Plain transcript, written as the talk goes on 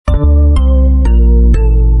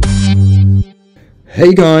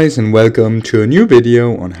Hey guys, and welcome to a new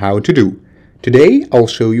video on how to do. Today I'll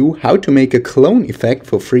show you how to make a clone effect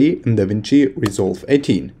for free in DaVinci Resolve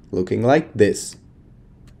 18, looking like this.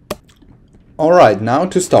 Alright, now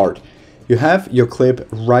to start. You have your clip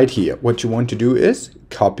right here. What you want to do is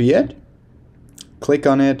copy it, click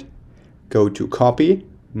on it, go to copy,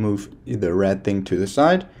 move the red thing to the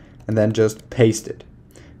side, and then just paste it.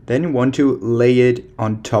 Then you want to lay it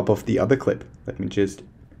on top of the other clip. Let me just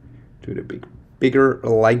do the bigger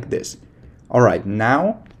like this. Alright,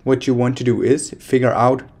 now what you want to do is figure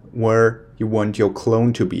out where you want your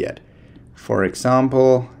clone to be at. For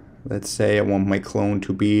example, let's say I want my clone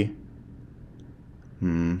to be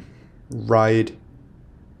right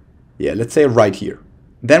here.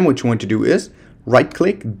 Then what you want to do is right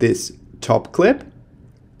click this top clip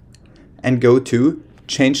and go to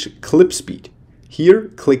change clip speed. Here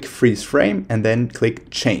click freeze frame and then click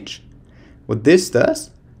change. What this does,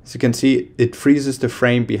 as you can see, it freezes the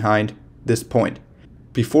frame behind this point.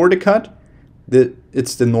 Before the cut,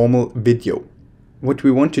 it's the normal video. What we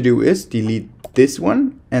want to do is delete this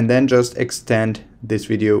one and then just extend this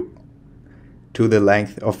video to the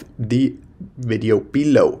length of the video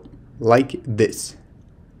below, like this.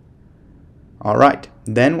 Alright,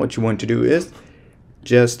 then what you want to do is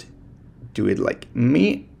just do it like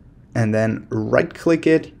me and then right click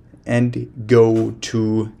it and go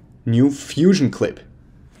to new fusion clip.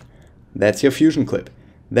 That's your fusion clip.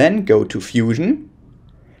 Then go to fusion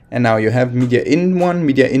and now you have media in 1,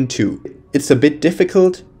 media in 2. It's a bit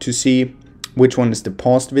difficult to see which one is the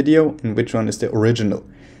paused video and which one is the original.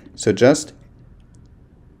 So just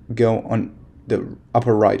go on the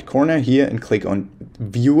upper right corner here and click on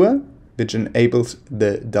viewer, which enables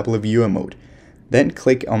the double viewer mode. Then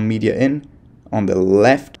click on media in on the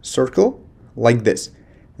left circle like this.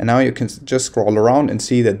 And now you can just scroll around and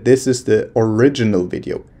see that this is the original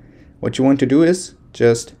video. What you want to do is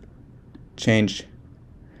just change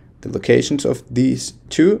the locations of these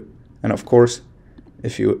two. And of course,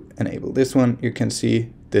 if you enable this one, you can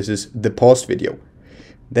see this is the paused video.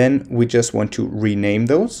 Then we just want to rename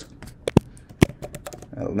those.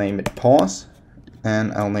 I'll name it pause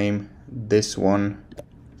and I'll name this one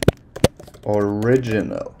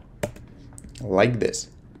original, like this.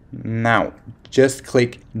 Now just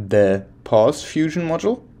click the pause fusion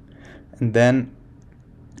module and then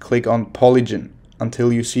click on polygon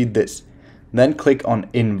until you see this. Then click on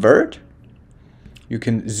invert. You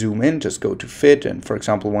can zoom in, just go to fit and for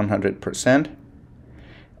example 100%.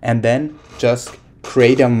 And then just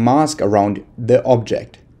create a mask around the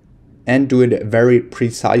object and do it very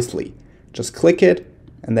precisely. Just click it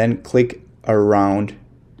and then click around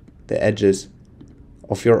the edges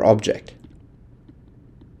of your object.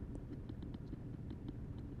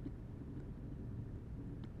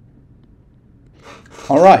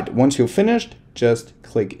 Alright, once you're finished, just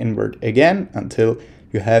click invert again until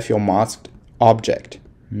you have your masked object.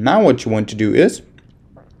 Now what you want to do is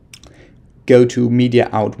go to media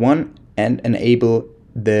out 1 and enable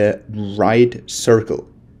the right circle,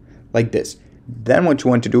 like this. Then what you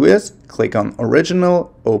want to do is click on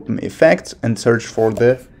original, open effects and search for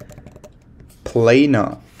the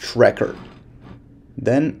planar tracker.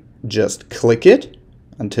 Then just click it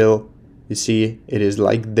until you see it is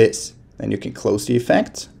like this. Then you can close the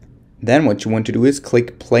effects. Then what you want to do is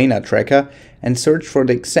click planar tracker and search for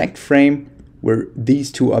the exact frame where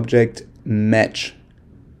these two objects match.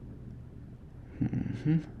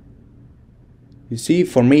 You see,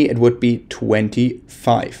 for me it would be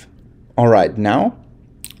 25. Alright, now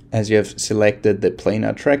as you have selected the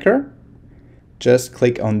planar tracker, just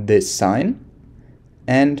click on this sign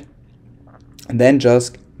and then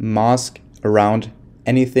just mask around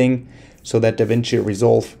anything so that DaVinci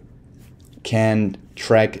Resolve can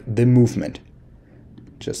track the movement.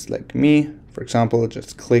 Just like me, for example,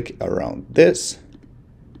 just click around this.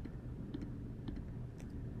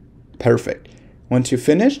 Perfect. Once you've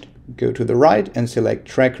finished, go to the right and select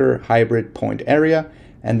tracker hybrid point area,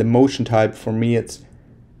 and the motion type for me it's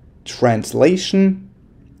translation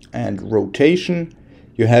and rotation.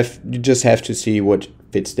 You just have to see what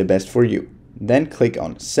fits the best for you. Then click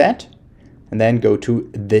on set and then go to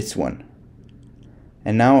this one.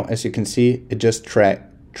 And now, as you can see, it just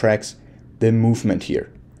tracks the movement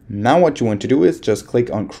here. Now what you want to do is just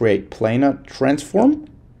click on create planar transform.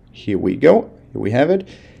 Here we go, here we have it.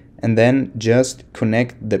 And then just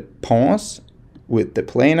connect the pause with the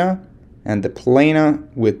planar and the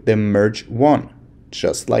planar with the merge one,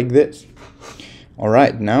 just like this.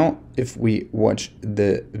 Alright, now if we watch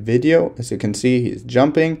the video, as you can see, he's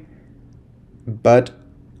jumping, but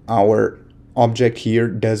our object here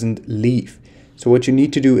doesn't leave. So what you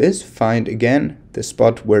need to do is find again the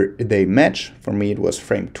spot where they match. For me it was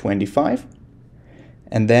frame 25.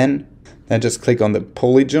 And then just click on the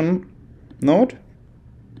polygon node,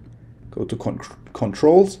 go to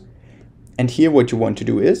controls, and here what you want to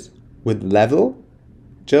do is, with level,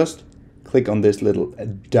 just click on this little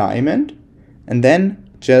diamond, and then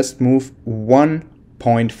just move 1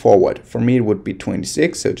 point forward. For me it would be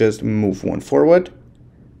 26, so just move 1 forward,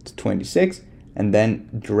 it's 26, and then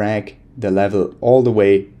drag the level all the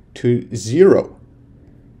way to 0.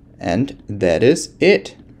 And that is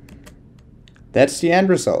it. That's the end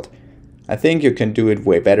result. I think you can do it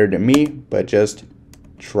way better than me, but just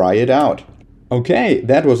try it out. Okay,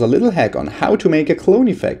 that was a little hack on how to make a clone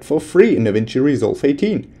effect for free in DaVinci Resolve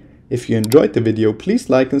 18. If you enjoyed the video, please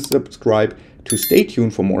like and subscribe to stay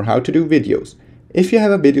tuned for more how to do videos. If you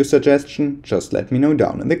have a video suggestion, just let me know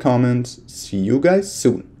down in the comments. See you guys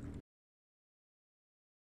soon.